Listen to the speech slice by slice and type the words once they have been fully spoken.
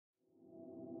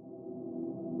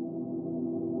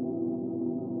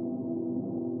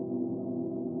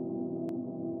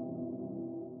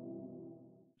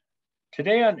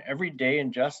Today on Everyday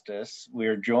Injustice, we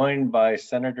are joined by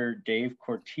Senator Dave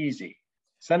Cortese.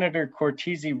 Senator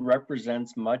Cortese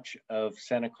represents much of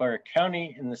Santa Clara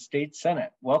County in the state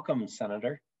Senate. Welcome,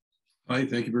 Senator. Hi,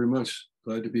 thank you very much.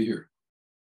 Glad to be here.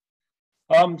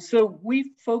 So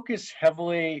we focus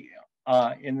heavily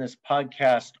in this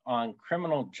podcast on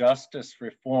criminal justice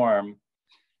reform.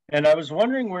 And I was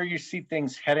wondering where you see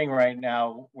things heading right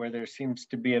now, where there seems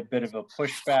to be a bit of a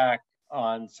pushback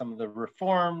on some of the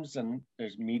reforms, and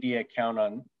there's media account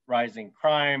on rising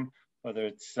crime, whether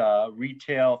it's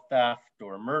retail theft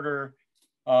or murder.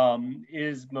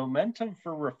 Is momentum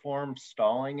for reform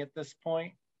stalling at this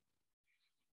point?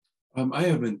 I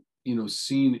haven't,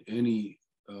 seen any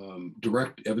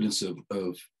direct evidence of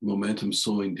momentum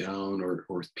slowing down or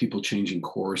people changing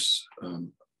course.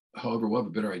 However, we'll have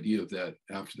a better idea of that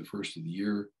after the first of the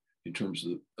year in terms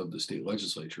of the state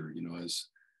legislature.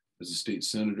 As a state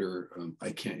senator,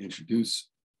 I can't introduce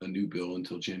a new bill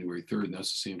until January 3rd, and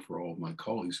that's the same for all of my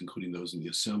colleagues, including those in the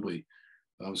assembly.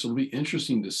 So it'll be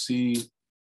interesting to see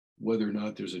whether or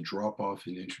not there's a drop-off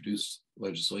in introduced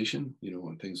legislation,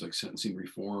 on things like sentencing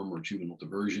reform or juvenile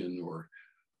diversion or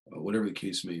whatever the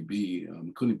case may be,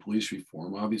 including police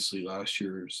reform. Obviously, last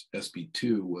year's SB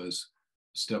 2 was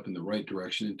a step in the right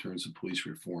direction in terms of police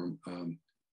reform.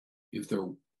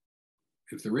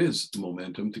 If there is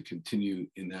momentum to continue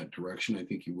in that direction, I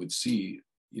think you would see,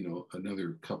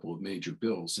 another couple of major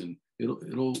bills, and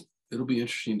it'll be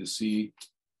interesting to see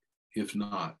if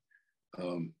not.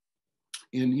 And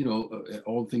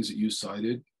all the things that you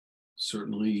cited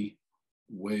certainly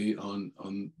weigh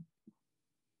on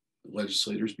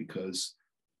legislators because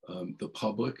the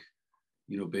public,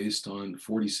 based on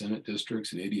 40 Senate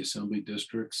districts and 80 Assembly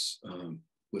districts,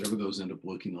 whatever those end up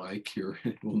looking like here,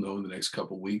 we'll know in the next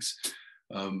couple of weeks.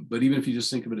 But even if you just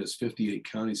think of it as 58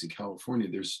 counties in California,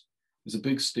 there's a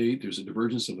big state, there's a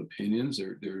divergence of opinions.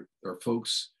 There are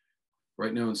folks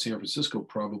right now in San Francisco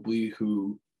probably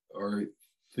who are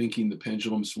thinking the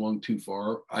pendulum swung too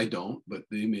far. I don't, but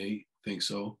they may think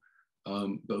so.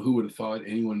 But who would have thought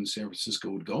anyone in San Francisco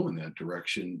would go in that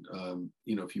direction?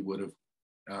 If you would have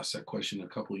asked that question a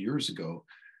couple of years ago,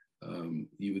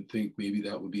 you would think maybe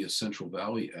that would be a Central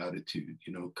Valley attitude,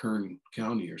 Kern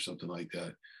County or something like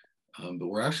that. But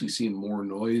we're actually seeing more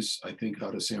noise, I think,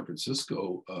 out of San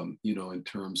Francisco, in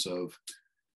terms of,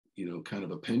 kind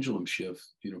of a pendulum shift,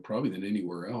 probably than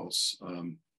anywhere else.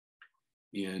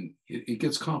 And it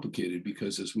gets complicated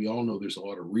because, as we all know, there's a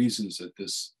lot of reasons that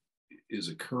this is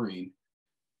occurring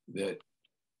that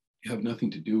have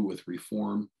nothing to do with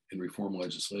reform and reform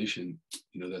legislation,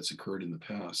 that's occurred in the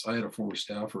past. I had a former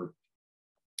staffer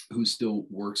who still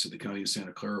works at the County of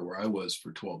Santa Clara, where I was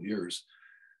for 12 years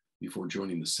before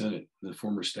joining the Senate. The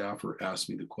former staffer asked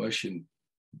me the question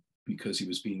because he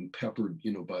was being peppered,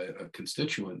 by a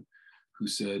constituent who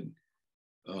said,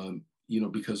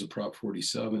 because of Prop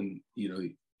 47,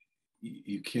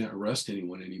 you can't arrest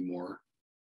anyone anymore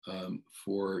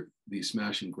for these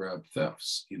smash and grab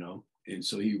thefts, And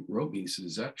so he wrote me, he said,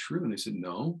 "Is that true?" And I said,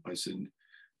 "No." I said,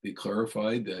 they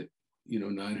clarified that,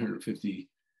 $950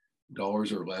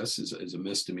 or less is a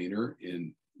misdemeanor,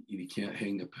 and you can't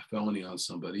hang a felony on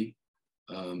somebody.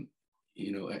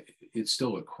 It's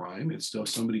still a crime. It's still,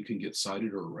 somebody can get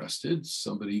cited or arrested.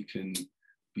 Somebody can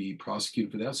be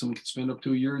prosecuted for that. Someone can spend up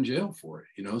to a year in jail for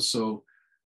it, So,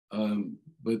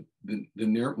 but when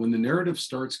the narrative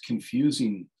starts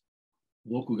confusing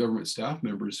local government staff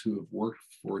members who have worked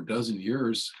for a dozen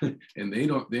years and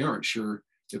they aren't sure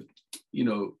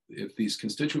if these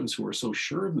constituents who are so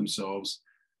sure of themselves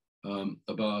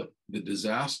about the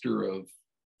disaster of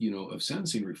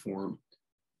sentencing reform,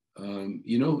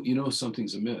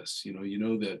 something's amiss.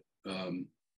 That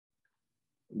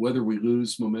whether we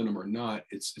lose momentum or not,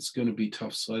 it's going to be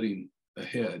tough sledding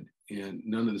ahead, and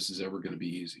none of this is ever going to be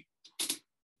easy.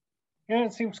 Yeah,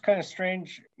 it seems kind of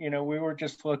strange. We were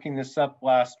just looking this up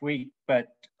last week,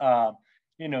 but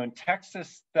in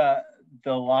Texas, the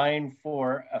line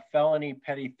for a felony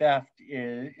petty theft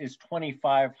is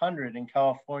 $2,500. In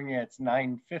California, it's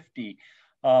 $950.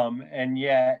 And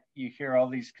yet you hear all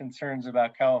these concerns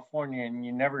about California, and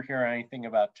you never hear anything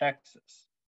about Texas.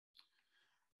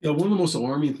 Yeah, one of the most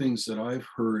alarming things that I've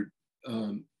heard,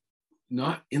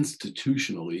 not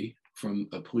institutionally from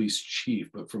a police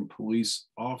chief, but from police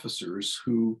officers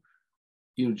who,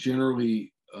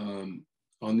 generally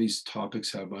on these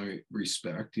topics have my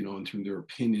respect, in terms of their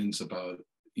opinions about,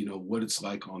 what it's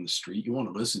like on the street. You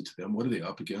want to listen to them. What are they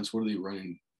up against? What are they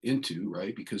running into,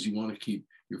 right? Because you want to keep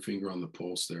your finger on the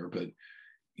pulse there. But,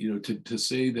 to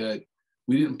say that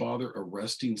we didn't bother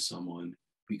arresting someone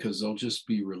because they'll just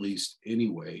be released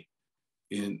anyway.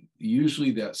 And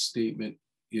usually that statement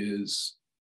is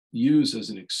used as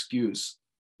an excuse,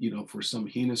 for some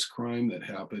heinous crime that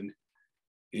happened.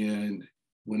 And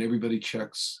when everybody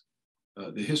checks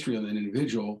the history on that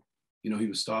individual, he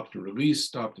was stopped and released,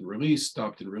 stopped and released,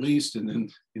 stopped and released, and then,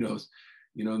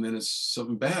 and then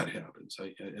something bad happens.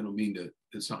 I don't mean to,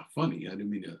 it's not funny. I didn't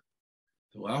mean to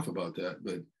laugh about that,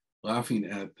 but laughing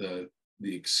at the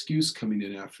excuse coming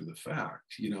in after the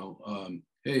fact,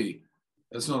 hey,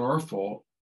 that's not our fault.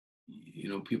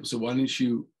 People say, why didn't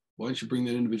you bring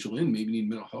that individual in? Maybe need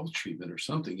mental health treatment or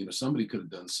something. Somebody could have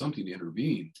done something to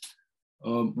intervene.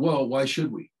 Well, why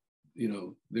should we?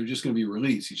 They're just going to be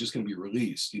released. He's just going to be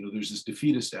released. There's this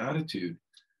defeatist attitude.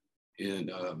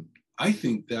 And I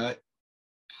think that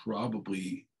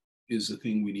probably is the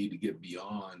thing we need to get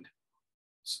beyond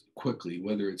quickly,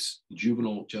 whether it's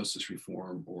juvenile justice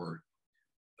reform or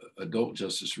adult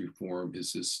justice reform,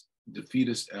 is this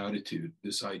defeatist attitude,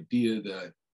 this idea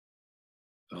that,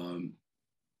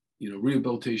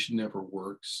 rehabilitation never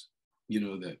works,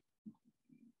 that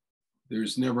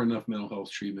there's never enough mental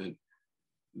health treatment,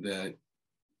 that,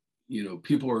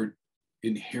 people are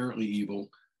inherently evil.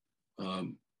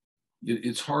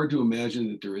 It's hard to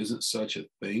imagine that there isn't such a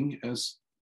thing as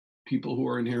people who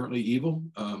are inherently evil.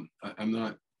 I'm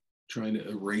not trying to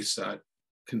erase that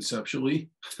conceptually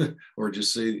or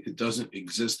just say it doesn't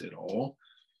exist at all,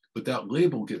 but that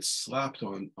label gets slapped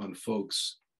on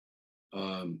folks,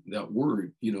 that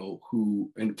word,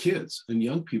 who, and kids and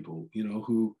young people,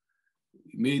 who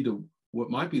made what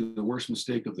might be the worst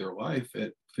mistake of their life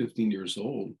at 15 years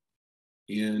old,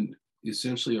 and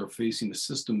essentially are facing a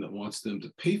system that wants them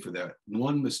to pay for that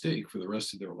one mistake for the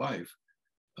rest of their life,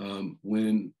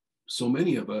 when so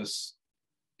many of us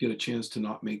get a chance to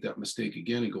not make that mistake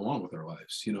again and go on with our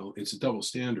lives. It's a double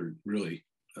standard, really.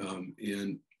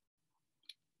 And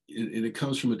it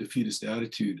comes from a defeatist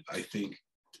attitude, I think,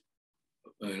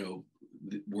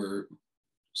 where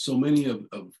so many of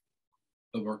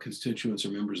our constituents or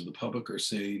members of the public are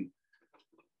saying,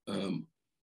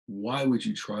 why would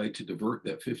you try to divert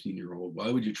that 15-year-old? Why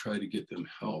would you try to get them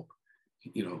help?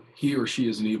 He or she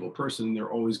is an evil person. They're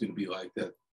always going to be like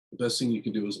that. The best thing you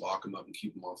can do is lock them up and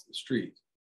keep them off the street.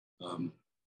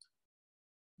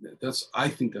 I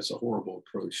think that's a horrible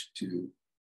approach to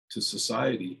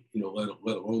society,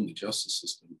 let alone the justice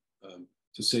system.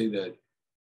 To say that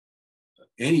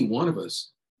any one of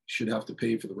us should have to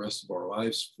pay for the rest of our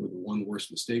lives for the one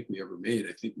worst mistake we ever made,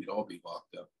 I think we'd all be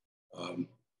locked up.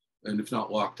 And if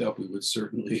not locked up, we would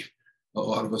certainly, a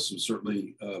lot of us would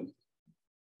certainly,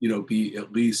 be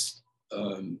at least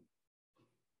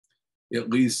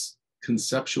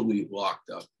conceptually locked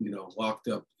up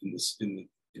in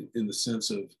the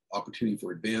sense of opportunity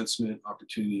for advancement,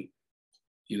 opportunity,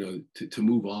 to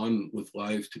move on with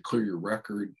life, to clear your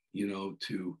record,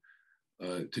 to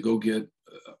go get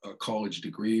a college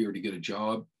degree or to get a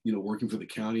job, working for the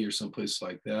county or someplace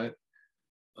like that.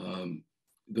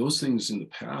 Those things in the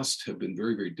past have been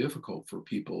very, very difficult for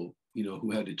people,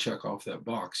 who had to check off that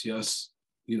box. Yes,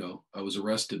 I was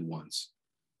arrested once.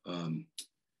 I'm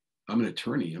an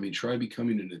attorney. I mean, try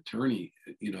becoming an attorney.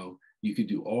 You could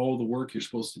do all the work you're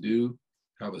supposed to do,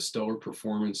 have a stellar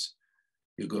performance.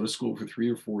 You go to school for 3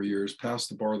 or 4 years, pass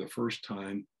the bar the first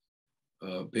time,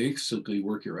 basically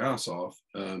work your ass off,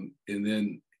 and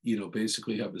then,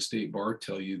 basically have the state bar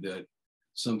tell you that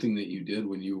something that you did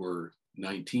when you were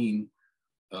 19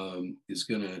 is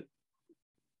going to,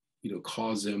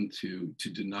 cause them to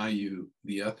deny you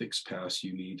the ethics pass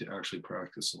you need to actually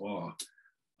practice law.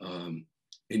 And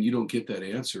you don't get that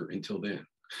answer until then.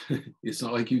 It's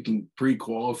not like you can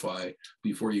pre-qualify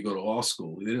before you go to law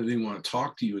school. They don't even want to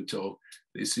talk to you until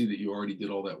they see that you already did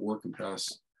all that work and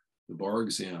passed the bar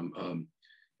exam.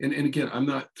 And again, I'm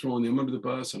not throwing them under the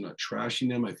bus. I'm not trashing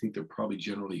them. I think they're probably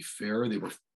generally fair. They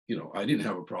were, I didn't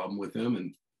have a problem with them.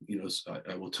 And,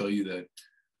 I will tell you that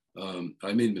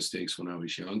I made mistakes when I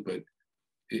was young, but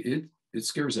it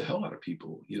scares the hell out of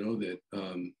people, that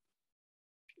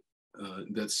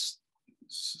that's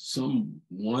some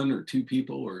 1 or 2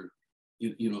 people or,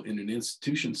 in an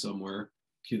institution somewhere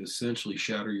can essentially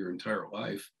shatter your entire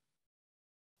life,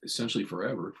 essentially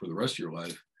forever, for the rest of your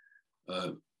life,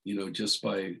 just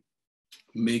by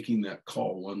making that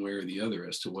call one way or the other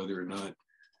as to whether or not,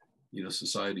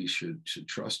 society should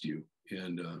trust you.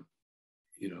 And,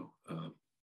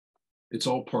 it's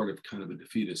all part of kind of a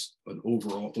defeatist, an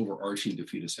overall overarching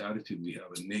defeatist attitude we have,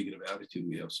 a negative attitude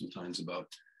we have sometimes about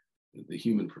the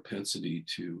human propensity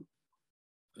to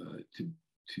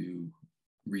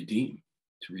redeem.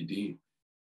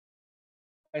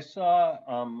 I saw,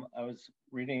 I was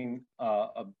reading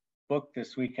a book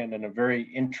this weekend, and a very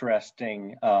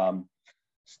interesting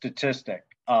statistic.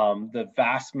 The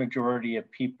vast majority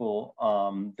of people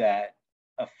that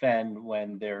offend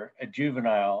when they're a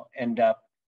juvenile end up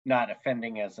not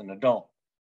offending as an adult,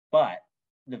 but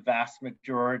the vast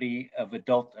majority of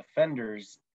adult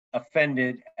offenders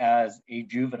offended as a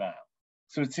juvenile.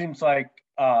 So it seems like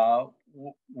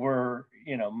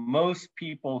most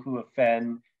people who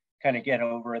offend kind of get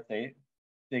over it.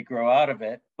 They grow out of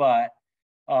it, but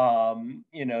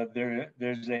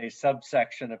there's a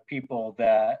subsection of people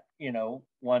that,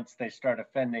 once they start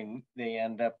offending, they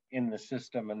end up in the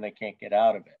system and they can't get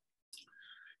out of it.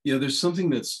 Yeah, there's something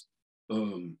that's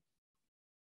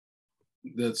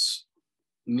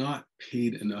not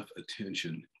paid enough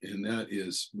attention, and that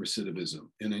is recidivism.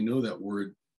 And I know that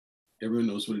word, everyone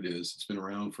knows what it is. It's been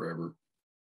around forever.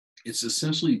 It's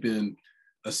essentially been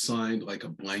assigned like a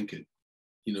blanket,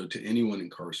 to anyone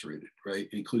incarcerated, right,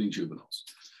 including juveniles.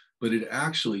 But it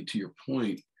actually, to your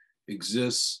point,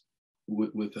 exists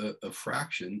with a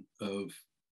fraction of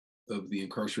the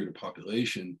incarcerated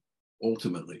population,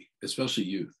 ultimately, especially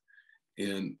youth.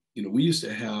 And we used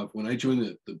to have, when I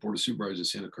joined the Board of Supervisors in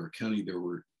Santa Clara County, there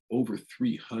were over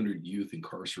 300 youth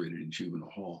incarcerated in juvenile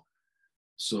hall.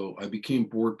 So I became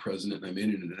board president, and I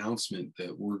made an announcement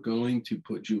that we're going to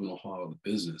put juvenile hall out of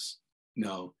business.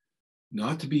 Now,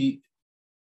 not to be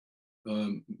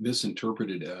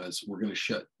misinterpreted as we're going to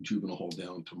shut juvenile hall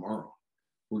down tomorrow.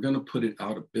 We're going to put it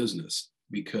out of business,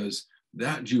 because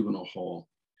that juvenile hall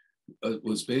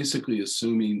was basically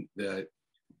assuming that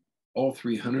all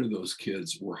 300 of those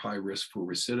kids were high risk for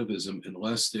recidivism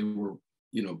unless they were,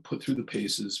 put through the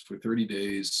paces for 30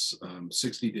 days,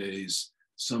 60 days,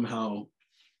 somehow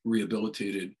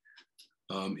rehabilitated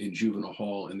in juvenile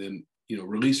hall, and then,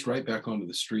 released right back onto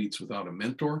the streets without a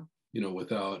mentor,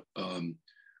 without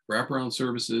wraparound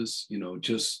services,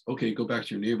 just, okay, go back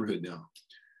to your neighborhood now.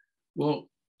 Well,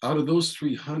 out of those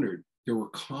 300, there were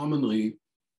commonly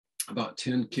about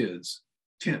 10 kids,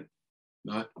 10,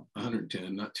 not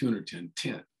 110, not 210,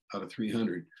 10 out of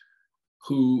 300,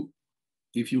 who,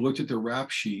 if you looked at their rap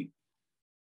sheet,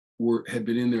 had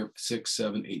been in there 6,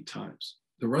 7, 8 times.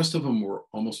 The rest of them were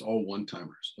almost all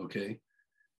one-timers, okay?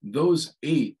 Those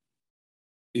 8,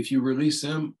 if you release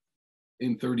them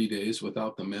in 30 days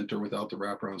without the mentor, without the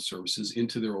wraparound services,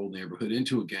 into their old neighborhood,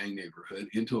 into a gang neighborhood,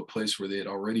 into a place where they had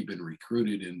already been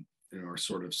recruited and are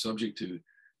sort of subject to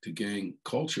gang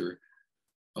culture,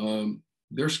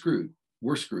 they're screwed.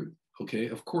 We're screwed, okay?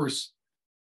 Of course,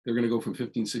 they're going to go from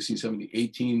 15, 16, 17,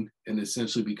 18 and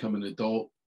essentially become an adult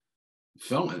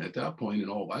felon at that point in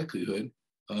all likelihood.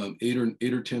 8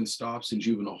 or 10 stops in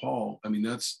juvenile hall. I mean,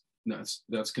 that's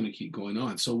going to keep going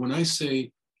on. So when I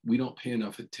say we don't pay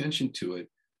enough attention to it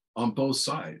on both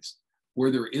sides, where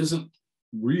there isn't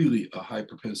really a high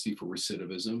propensity for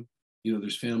recidivism,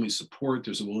 there's family support,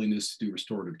 there's a willingness to do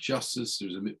restorative justice,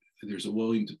 there's a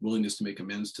willingness to make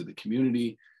amends to the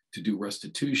community, to do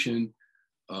restitution.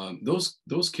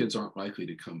 Those kids aren't likely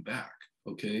to come back,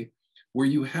 okay? Where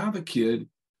you have a kid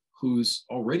who's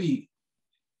already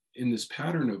in this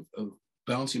pattern of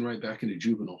bouncing right back into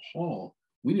juvenile hall,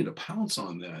 we need to pounce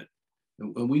on that.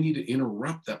 And we need to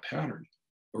interrupt that pattern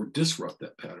or disrupt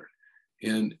that pattern.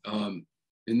 And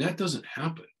that doesn't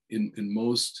happen in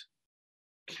most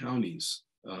counties.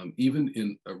 Even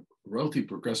in a relatively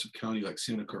progressive county like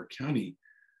Santa Clara County,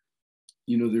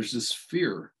 there's this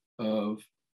fear of,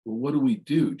 well, what do we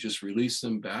do? Just release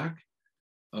them back?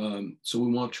 So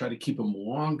we want to try to keep them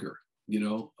longer.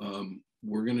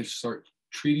 We're going to start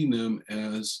treating them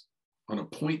as, on a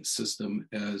point system,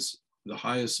 as the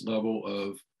highest level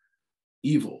of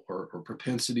evil or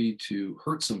propensity to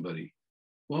hurt somebody.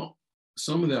 Well,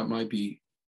 some of that might be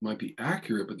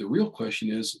accurate, but the real question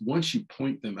is, once you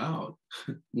point them out,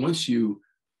 once you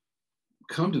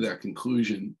come to that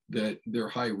conclusion that they're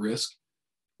high risk,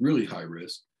 really high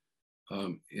risk,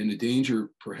 and a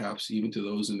danger perhaps even to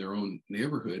those in their own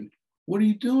neighborhood, what are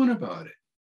you doing about it?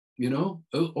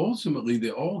 Ultimately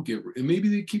they all get, and maybe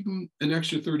they keep them an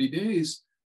extra 30 days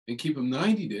and keep them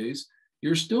 90 days,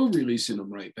 you're still releasing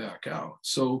them right back out.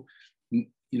 So,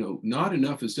 not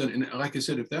enough is done. And like I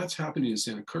said, if that's happening in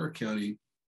Santa Clara County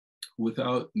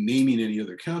without naming any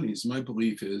other counties, my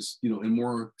belief is, in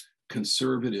more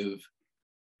conservative,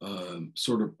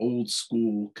 sort of old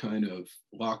school kind of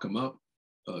lock them up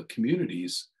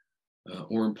communities,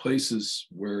 or in places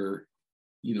where,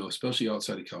 especially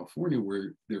outside of California,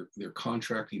 where they're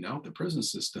contracting out the prison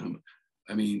system.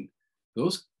 I mean,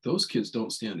 those kids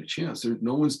don't stand a chance.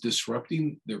 No one's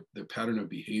disrupting their pattern of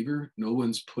behavior. No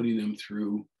one's putting them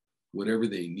through whatever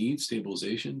they need,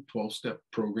 stabilization, 12-step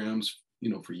programs,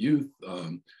 for youth,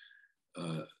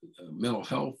 mental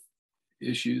health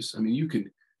issues. I mean, you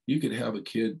could have a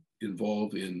kid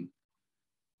involved in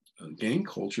gang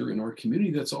culture in our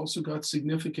community that's also got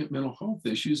significant mental health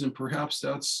issues, and perhaps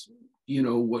that's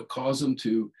what caused them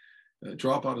to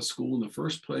drop out of school in the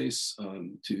first place,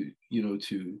 to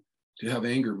have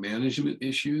anger management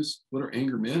issues. What are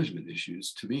anger management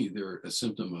issues? To me, they're a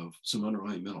symptom of some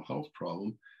underlying mental health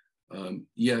problem.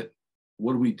 Yet,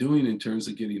 what are we doing in terms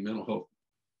of getting mental health,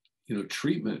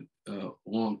 treatment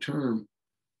long term,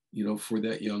 for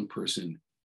that young person?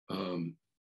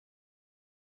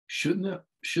 Shouldn't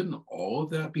all of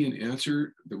that be an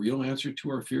answer, the real answer to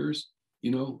our fears?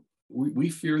 We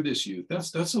fear this youth.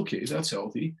 That's okay. That's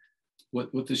healthy.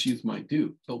 What this youth might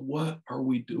do, but what are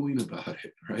we doing about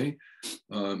it, right?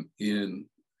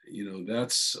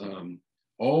 That's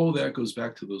all that goes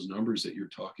back to those numbers that you're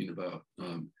talking about.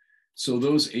 So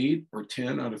those 8 or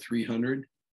 10 out of 300,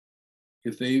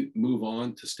 if they move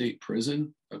on to state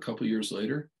prison a couple years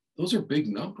later, those are big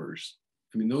numbers.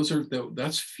 I mean,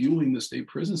 that's fueling the state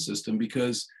prison system,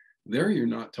 because there you're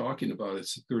not talking about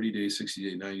it's a 30-day,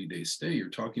 60-day, 90-day stay. You're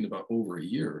talking about over a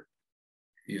year,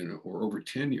 or over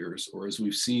 10 years, or as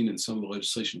we've seen in some of the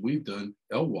legislation we've done,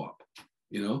 LWOP.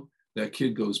 That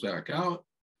kid goes back out,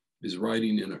 is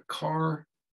riding in a car,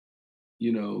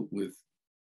 with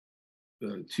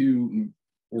 2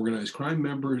 organized crime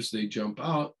members. They jump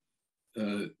out,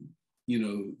 they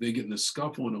get in a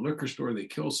scuffle in a liquor store, they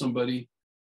kill somebody.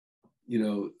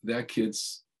 That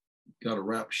kid's got a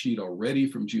rap sheet already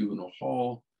from juvenile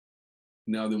hall.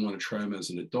 Now they want to try him as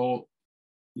an adult.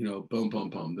 Boom, boom,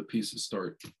 boom. The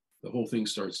whole thing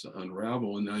starts to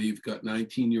unravel. And now you've got a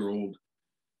 19-year-old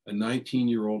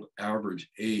average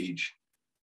age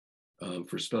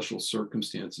for special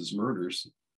circumstances murders,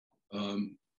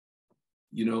 on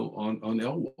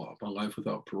LWOP, on life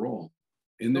without parole.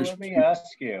 And let me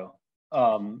ask you,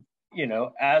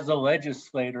 as a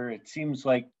legislator, it seems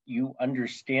like you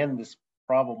understand this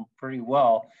problem pretty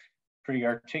well, pretty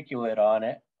articulate on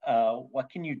it. What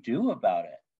can you do about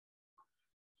it?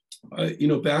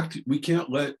 We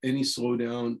can't let any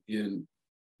slowdown in,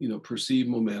 perceived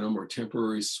momentum or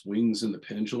temporary swings in the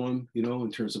pendulum,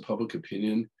 in terms of public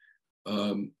opinion,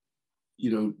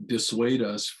 dissuade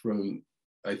us from,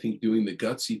 I think, doing the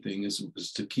gutsy thing is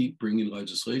to keep bringing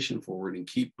legislation forward and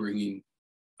keep bringing,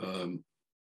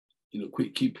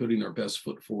 keep putting our best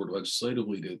foot forward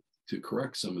legislatively to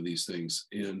correct some of these things.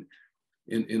 And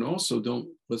also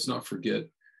let's not forget,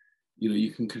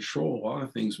 you can control a lot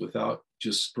of things without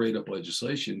just straight up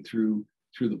legislation through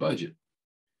the budget.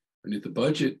 And if the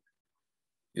budget,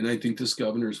 and I think this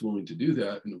governor is willing to do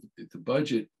that, and if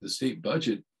the state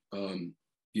budget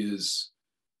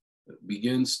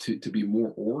begins to be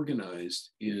more organized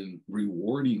in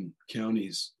rewarding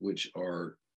counties which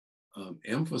are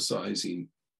emphasizing,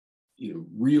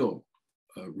 real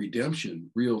redemption,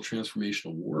 real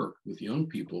transformational work with young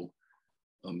people,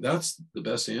 that's the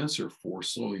best answer for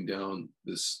slowing down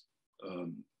this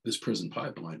prison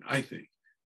pipeline, I think.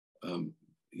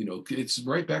 It's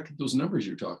right back at those numbers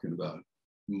you're talking about.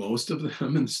 Most of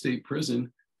them in the state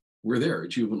prison were there at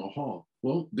juvenile hall.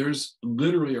 Well, there's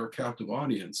literally our captive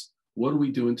audience. What are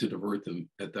we doing to divert them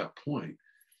at that point?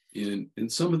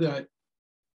 And some of that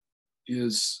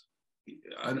is,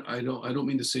 I don't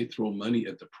mean to say throw money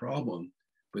at the problem,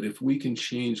 but if we can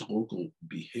change local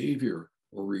behavior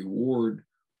or reward,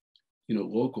 the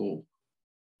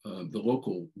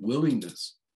local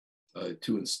willingness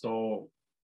to install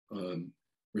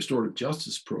restorative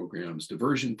justice programs,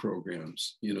 diversion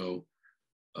programs, to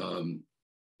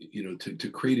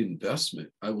create investment.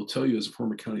 I will tell you, as a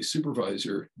former county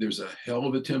supervisor, there's a hell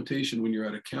of a temptation when you're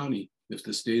at a county, if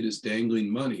the state is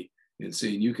dangling money and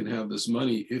saying you can have this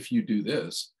money if you do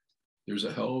this. There's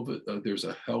a hell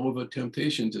of a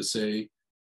temptation to say,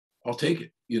 I'll take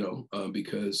it,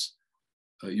 because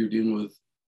you're dealing with,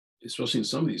 especially in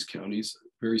some of these counties,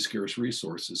 very scarce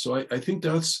resources. So I think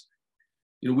that's,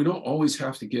 we don't always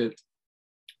have to get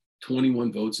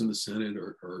 21 votes in the Senate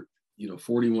or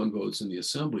 41 votes in the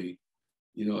Assembly.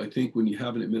 I think when you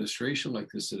have an administration like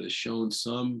this that has shown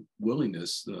some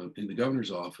willingness in the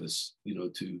governor's office,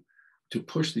 to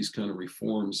push these kind of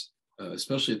reforms,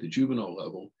 especially at the juvenile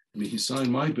level. I mean, he signed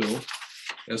my bill,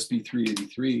 SB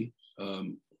 383,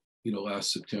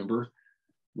 last September,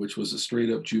 which was a straight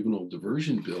up juvenile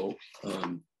diversion bill.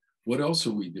 What else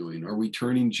are we doing? Are we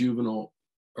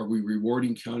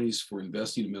rewarding counties for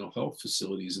investing in mental health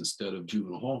facilities instead of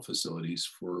juvenile hall facilities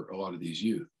for a lot of these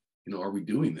youth? Are we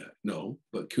doing that? No,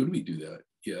 but could we do that?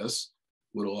 Yes.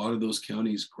 Would a lot of those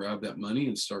counties grab that money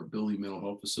and start building mental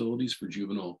health facilities for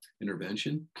juvenile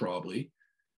intervention? Probably.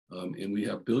 And we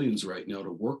have billions right now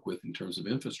to work with in terms of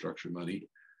infrastructure money.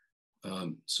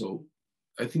 So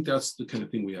I think that's the kind of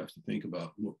thing we have to think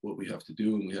about, what we have to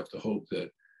do. And we have to hope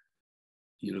that,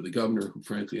 you know, the governor, who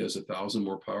frankly has 1,000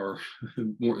 more power,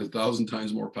 1,000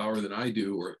 times more power than I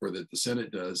do, or that the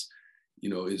Senate does, you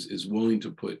know, is willing to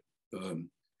put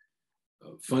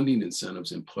funding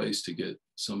incentives in place to get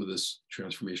some of this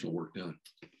transformational work done.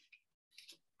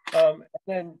 And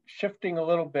then shifting a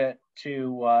little bit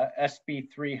to SB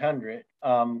 300,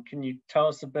 can you tell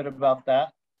us a bit about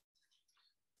that?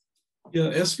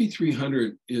 Yeah, SB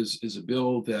 300 is a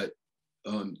bill that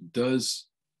does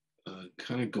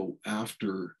kind of go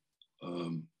after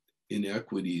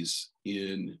inequities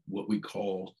in what we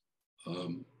call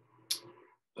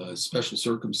special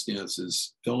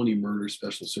circumstances, felony murder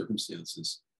special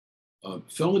circumstances.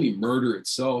 Felony murder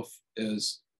itself,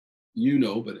 as you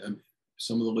know, but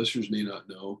some of the listeners may not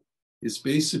know, is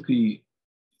basically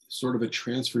sort of a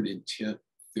transferred intent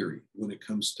theory when it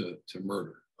comes to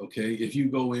murder. Okay, if you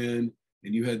go in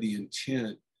and you had the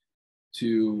intent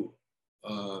to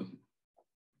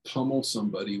pummel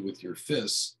somebody with your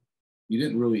fists, you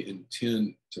didn't really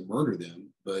intend to murder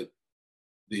them, but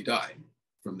they died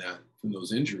from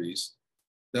those injuries.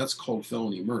 That's called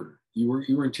felony murder. You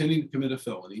were intending to commit a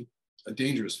felony, a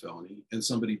dangerous felony, and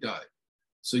somebody died.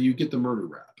 So you get the murder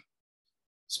rap.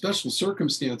 Special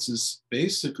circumstances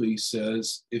basically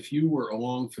says if you were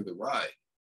along for the ride,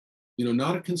 you know,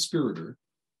 not a conspirator,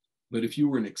 but if you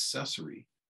were an accessory,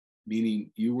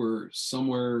 meaning you were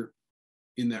somewhere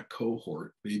in that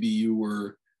cohort, maybe you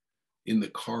were in the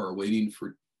car waiting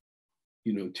for,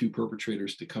 you know, two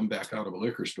perpetrators to come back out of a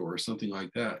liquor store or something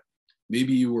like that.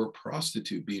 Maybe you were a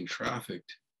prostitute being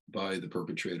trafficked by the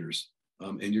perpetrators,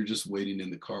 and you're just waiting in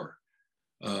the car.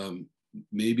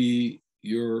 Maybe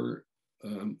you're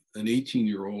an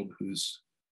 18-year-old who's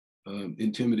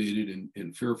intimidated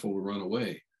and fearful to run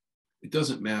away. It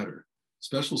doesn't matter.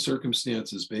 Special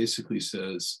circumstances basically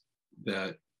says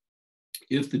that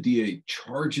if the DA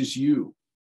charges you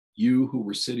who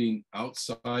were sitting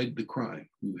outside the crime,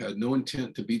 who had no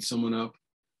intent to beat someone up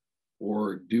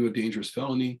or do a dangerous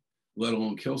felony, let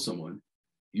alone kill someone,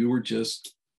 you were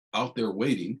just out there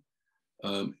waiting.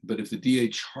 But if the DA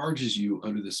charges you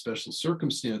under the special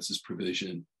circumstances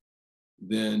provision,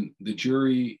 then the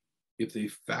jury, if they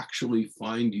factually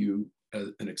find you as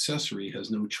an accessory, has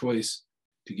no choice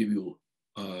to give you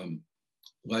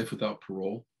life without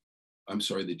parole. I'm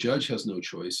sorry, the judge has no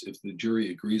choice, if the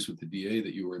jury agrees with the DA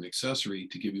that you were an accessory,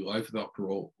 to give you life without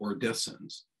parole or a death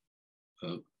sentence.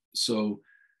 So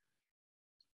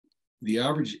the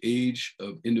average age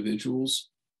of individuals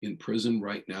in prison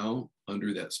right now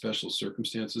under that special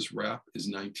circumstances wrap is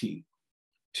 19.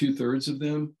 2/3 of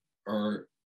them are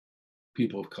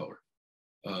people of color,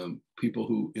 people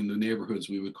who in the neighborhoods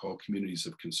we would call communities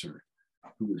of concern,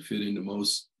 who would fit into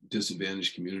most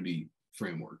disadvantaged community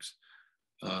frameworks.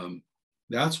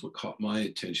 That's what caught my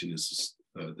attention, is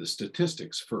the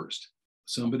statistics first.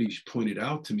 Somebody pointed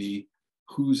out to me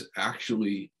who's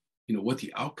actually, you know, what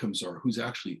the outcomes are, who's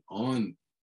actually on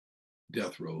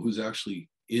death row, who's actually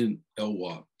in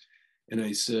LWOP. And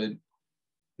I said,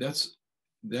 those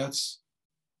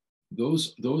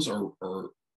are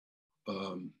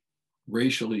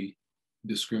racially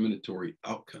discriminatory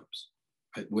outcomes.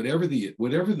 Whatever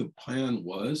the plan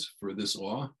was for this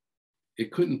law,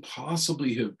 it couldn't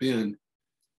possibly have been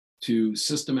to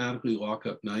systematically lock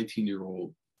up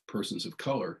 19-year-old persons of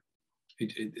color.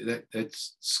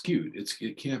 That's skewed.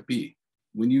 It can't be.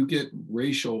 When you get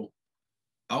racial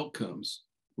outcomes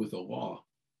with a law,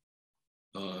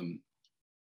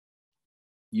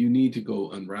 you need to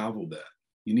go unravel that.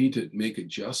 You need to make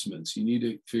adjustments. You need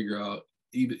to figure out,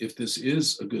 even if this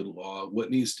is a good law,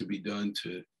 what needs to be done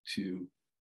to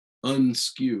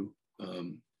unskew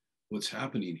what's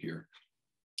happening here.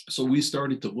 So we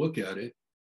started to look at it,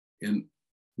 and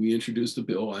we introduced a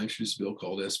bill. I introduced a bill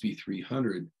called SB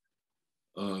 300,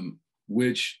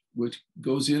 which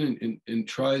goes in and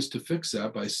tries to fix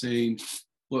that by saying,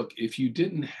 look, if you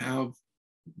didn't have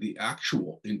the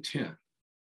actual intent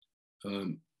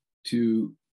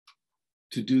to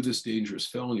do this dangerous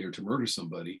felony or to murder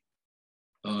somebody,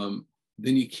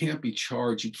 then you can't be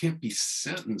charged, you can't be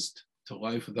sentenced to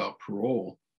life without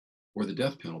parole or the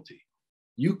death penalty.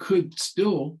 You could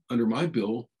still, under my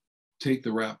bill, take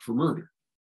the rap for murder.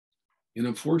 And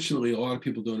unfortunately, a lot of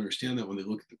people don't understand that when they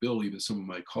look at the bill. Even some of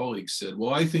my colleagues said,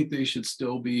 well, I think they should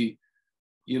still be,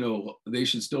 they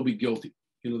should still be guilty.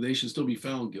 They should still be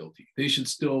found guilty. They should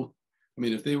still,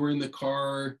 if they were in the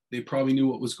car, they probably knew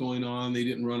what was going on. They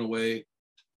didn't run away.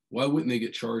 Why wouldn't they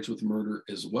get charged with murder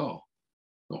as well?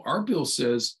 Now, our bill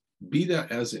says, be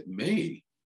that as it may,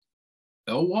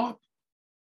 LWOP,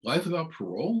 life without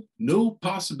parole, no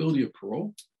possibility of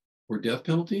parole or death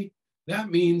penalty, that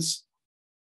means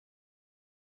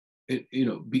it,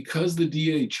 because the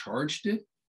DA charged it,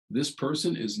 this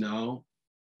person is now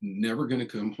never going to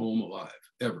come home alive,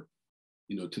 ever,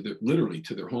 to their, literally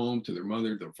to their home, to their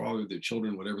mother, their father, their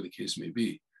children, whatever the case may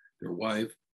be, their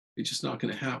wife. It's just not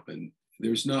going to happen.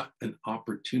 There's not an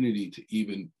opportunity to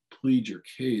even plead your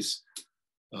case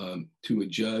to a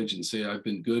judge and say, I've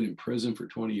been good in prison for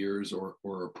 20 years or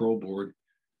a parole board.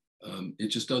 It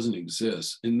just doesn't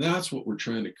exist. And that's what we're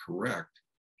trying to correct,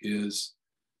 is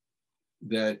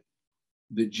that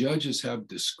the judges have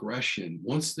discretion.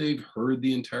 Once they've heard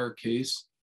the entire case,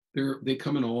 they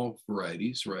come in all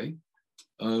varieties, right?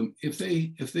 If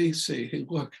they say, hey,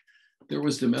 look, there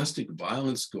was domestic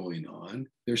violence going on,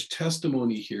 there's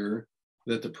testimony here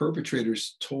that the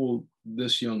perpetrators told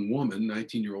this young woman,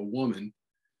 19-year-old woman,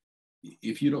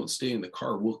 if you don't stay in the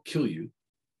car, we'll kill you,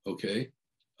 okay?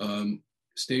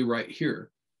 Stay right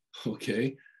here,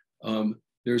 okay?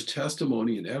 There's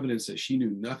testimony and evidence that she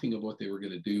knew nothing of what they were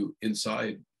going to do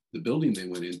inside the building they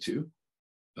went into.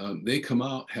 They come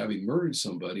out having murdered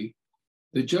somebody.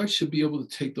 The judge should be able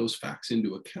to take those facts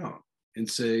into account and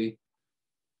say,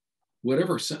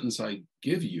 whatever sentence I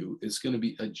give you, it's going to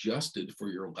be adjusted for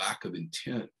your lack of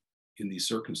intent in these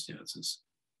circumstances.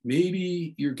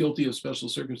 Maybe you're guilty of special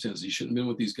circumstances. You shouldn't have been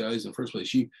with these guys in the first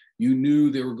place. You knew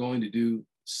they were going to do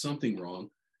something wrong.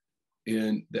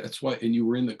 And that's why, and you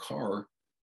were in the car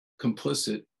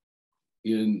complicit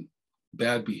in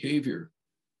bad behavior,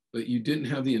 but you didn't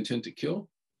have the intent to kill.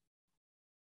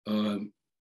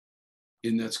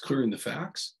 And that's clear in the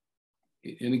facts.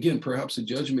 And again, perhaps a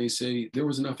judge may say there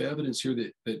was enough evidence here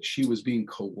that she was being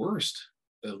coerced,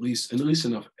 at least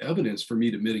enough evidence for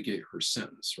me to mitigate her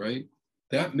sentence, right?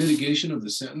 That mitigation of the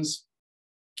sentence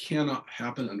cannot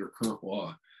happen under current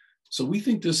law. So we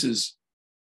think this is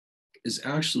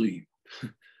actually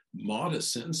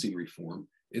modest sentencing reform.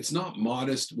 It's not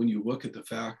modest when you look at the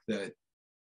fact that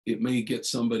it may get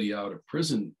somebody out of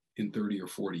prison in 30 or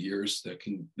 40 years that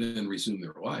can then resume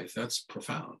their life. That's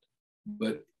profound.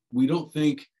 But we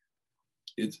think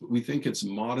it's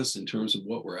modest in terms of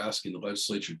what we're asking the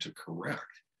legislature to correct.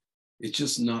 It's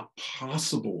just not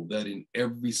possible that in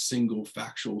every single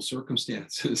factual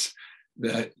circumstances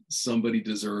that somebody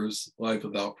deserves life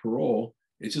without parole.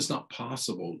 It's just not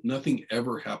possible. Nothing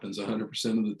ever happens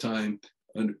 100% of the time,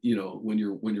 when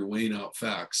you're weighing out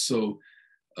facts. So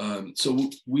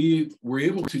we were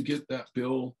able to get that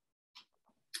bill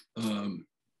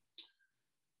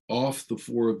off the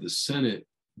floor of the Senate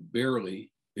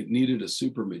barely. It needed a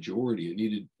super-majority. It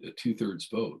needed a 2/3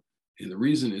 vote. And the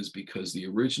reason is because the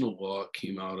original law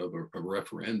came out of a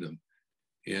referendum.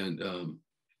 And,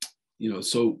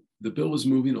 so the bill is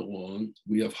moving along.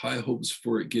 We have high hopes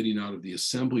for it getting out of the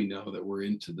assembly now that we're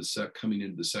coming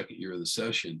into the second year of the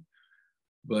session.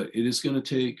 But it is going to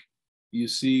take,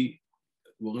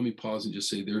 well, let me pause and just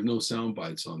say there are no sound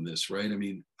bites on this, right? I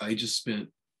mean, I just spent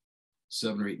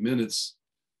 7 or 8 minutes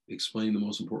explaining the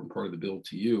most important part of the bill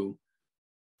to you.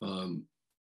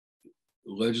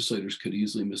 Legislators could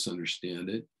easily misunderstand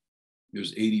it.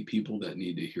 There's 80 people that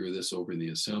need to hear this over in the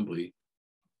assembly.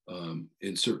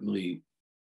 And certainly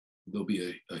there'll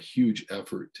be a huge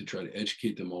effort to try to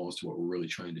educate them all as to what we're really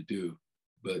trying to do.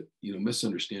 But,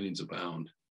 misunderstandings abound.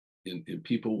 And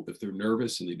people, if they're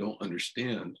nervous and they don't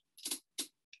understand,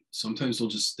 sometimes they'll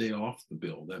just stay off the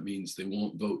bill. That means they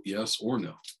won't vote yes or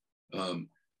no.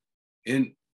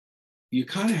 And you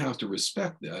kind of have to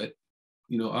respect that.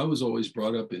 I was always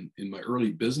brought up in my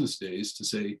early business days to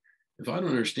say, if I don't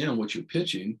understand what you're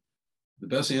pitching, the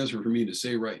best answer for me to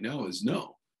say right now is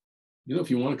no.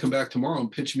 If you want to come back tomorrow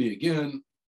and pitch me again,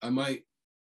 I might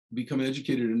become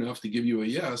educated enough to give you a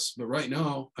yes. But right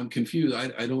now I'm confused.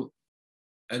 I don't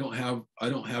have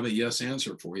a yes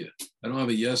answer for you. I don't have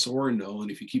a yes or a no.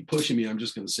 And if you keep pushing me, I'm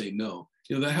just going to say no.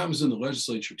 That happens in the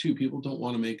legislature too. People don't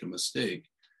want to make a mistake.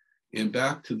 And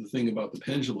back to the thing about the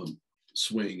pendulum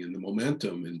swing and the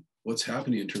momentum and what's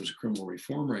happening in terms of criminal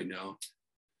reform right now.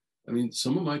 I mean,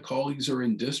 some of my colleagues are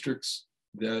in districts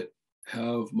that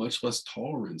have much less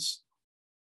tolerance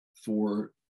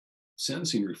for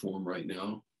sentencing reform right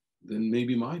now than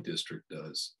maybe my district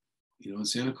does. In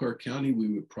Santa Clara County, we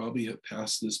would probably have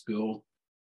passed this bill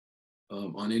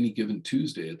on any given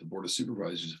Tuesday at the Board of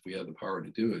Supervisors if we had the power to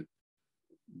do it.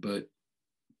 But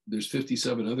there's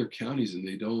 57 other counties and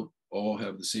they don't all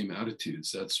have the same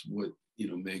attitudes. That's what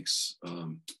makes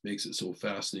it so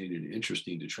fascinating and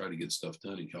interesting to try to get stuff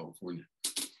done in California.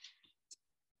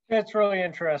 It's really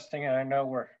interesting, and I know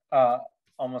we're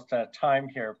almost out of time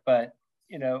here, but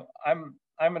I'm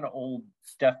an old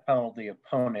death penalty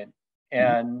opponent,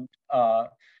 and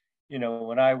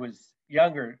when I was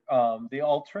younger, the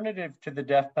alternative to the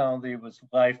death penalty was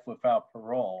life without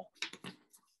parole.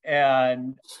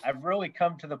 And I've really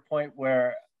come to the point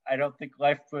where I don't think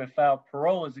life without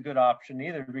parole is a good option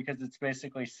either, because it's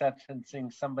basically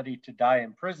sentencing somebody to die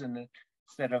in prison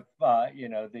instead of,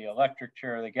 the electric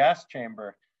chair or the gas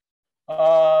chamber.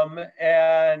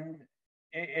 And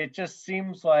it just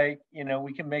seems like,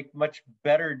 we can make much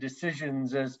better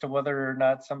decisions as to whether or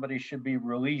not somebody should be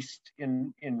released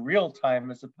in real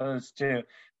time, as opposed to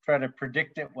try to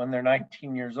predict it when they're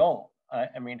 19 years old.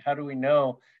 I mean, how do we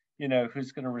know,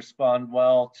 who's going to respond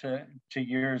well to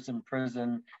years in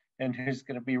prison and who's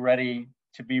going to be ready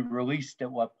to be released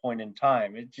at what point in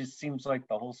time? It just seems like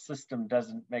the whole system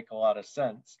doesn't make a lot of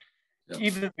sense,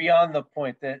 even beyond the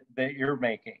point that you're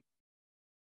making.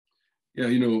 Yeah,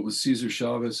 it was Cesar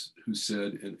Chavez who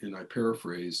said, and I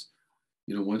paraphrase,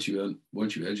 once you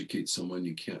educate someone,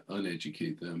 you can't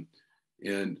uneducate them.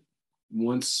 And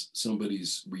once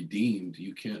somebody's redeemed,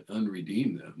 you can't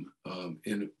unredeem them.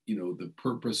 And the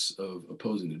purpose of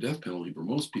opposing the death penalty for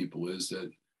most people is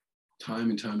that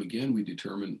time and time again, we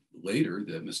determine later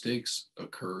that mistakes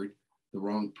occurred. The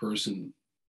wrong person,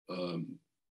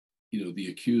 the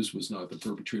accused was not the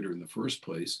perpetrator in the first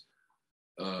place.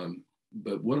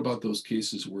 But what about those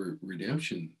cases where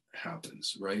redemption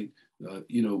happens, right?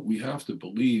 We have to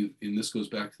believe, and this goes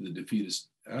back to the defeatist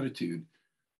attitude,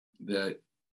 that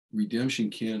redemption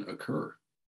can occur.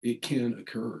 It can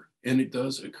occur, and it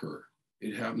does occur.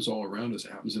 It happens all around us.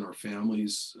 It happens in our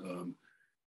families.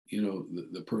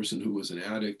 The person who was an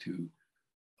addict who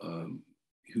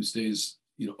stays,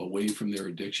 away from their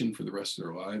addiction for the rest of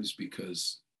their lives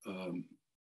because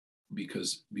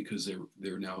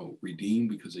they're now redeemed,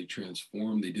 because they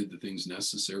transformed, they did the things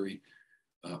necessary.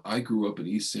 I grew up in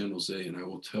East San Jose, and I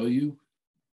will tell you,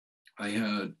 I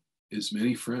had as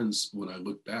many friends when I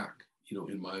look back,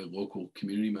 in my local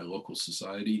community, my local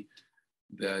society,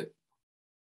 that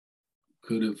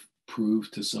could have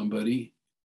proved to somebody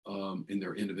in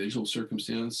their individual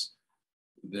circumstance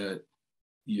that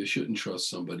you shouldn't trust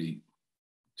somebody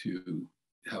to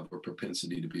have a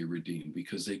propensity to be redeemed,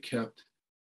 because they kept,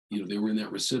 they were in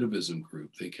that recidivism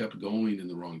group. They kept going in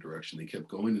the wrong direction.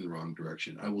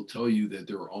 I will tell you that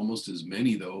there are almost as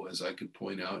many, though, as I could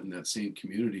point out in that same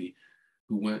community,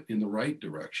 who went in the right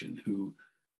direction, who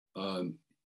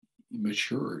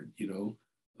matured,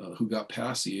 who got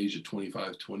past the age of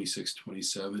 25, 26,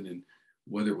 27, and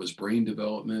whether it was brain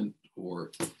development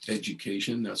or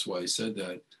education, that's why I said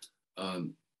that,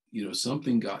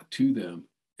 something got to them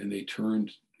and they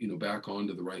turned, back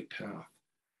onto the right path.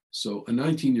 So a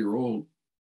 19-year-old,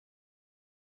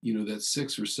 that's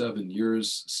 6 or 7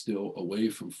 years still away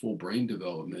from full brain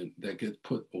development, that gets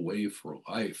put away for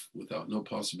life without no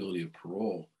possibility of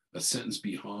parole, a sentence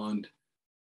beyond,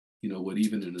 what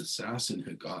even an assassin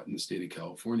had got in the state of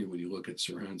California. When you look at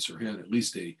Sirhan, at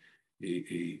least a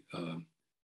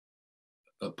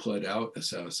pled out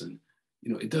assassin,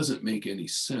 it doesn't make any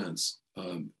sense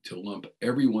to lump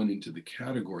everyone into the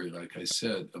category, like I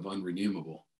said, of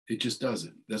unredeemable. It just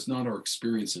doesn't. That's not our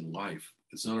experience in life.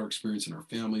 It's not our experience in our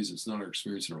families. It's not our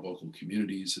experience in our local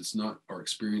communities. It's not our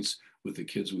experience with the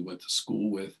kids we went to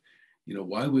school with.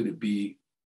 Why would it be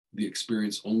the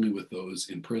experience only with those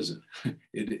in prison?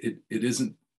 It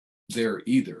isn't there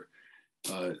either.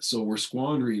 So we're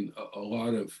squandering a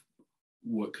lot of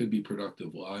what could be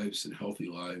productive lives and healthy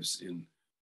lives and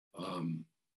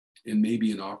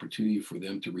maybe an opportunity for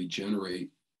them to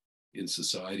regenerate in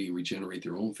society, regenerate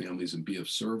their own families, and be of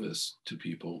service to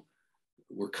people.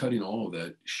 We're cutting all of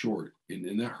that short,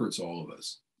 and that hurts all of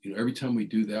us. Every time we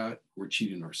do that, we're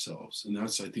cheating ourselves. And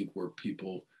that's, I think,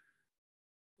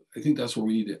 that's where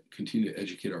we need to continue to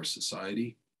educate our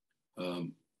society,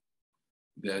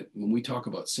 that when we talk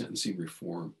about sentencing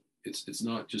reform, it's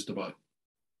not just about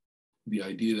the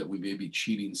idea that we may be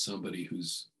cheating somebody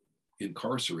who's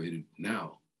incarcerated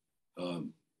now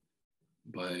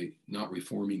by not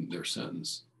reforming their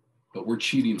sentence, but we're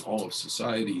cheating all of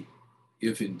society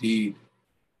if indeed,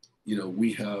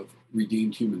 we have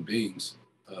redeemed human beings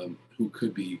who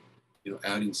could be,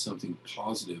 adding something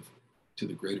positive to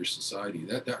the greater society.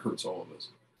 That hurts all of us.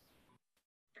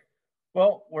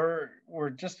 Well, we're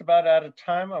just about out of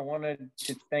time. I wanted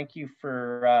to thank you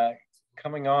for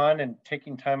coming on and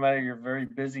taking time out of your very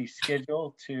busy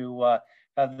schedule to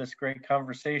have this great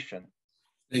conversation.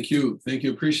 Thank you.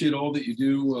 Appreciate all that you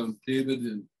do, David,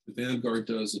 and the Vanguard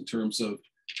does in terms of,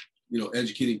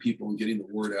 educating people and getting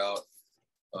the word out.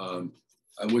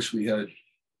 I wish we had,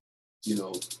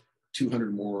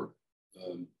 200 more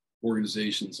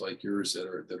organizations like yours that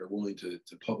are willing to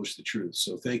publish the truth.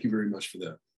 So thank you very much for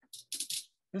that.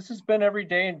 This has been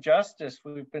Everyday Injustice.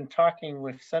 We've been talking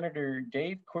with Senator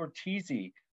Dave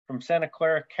Cortese from Santa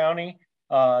Clara County,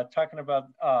 talking about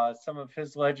some of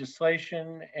his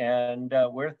legislation and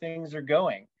where things are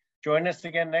going. Join us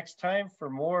again next time for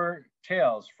more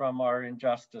tales from our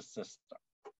injustice system.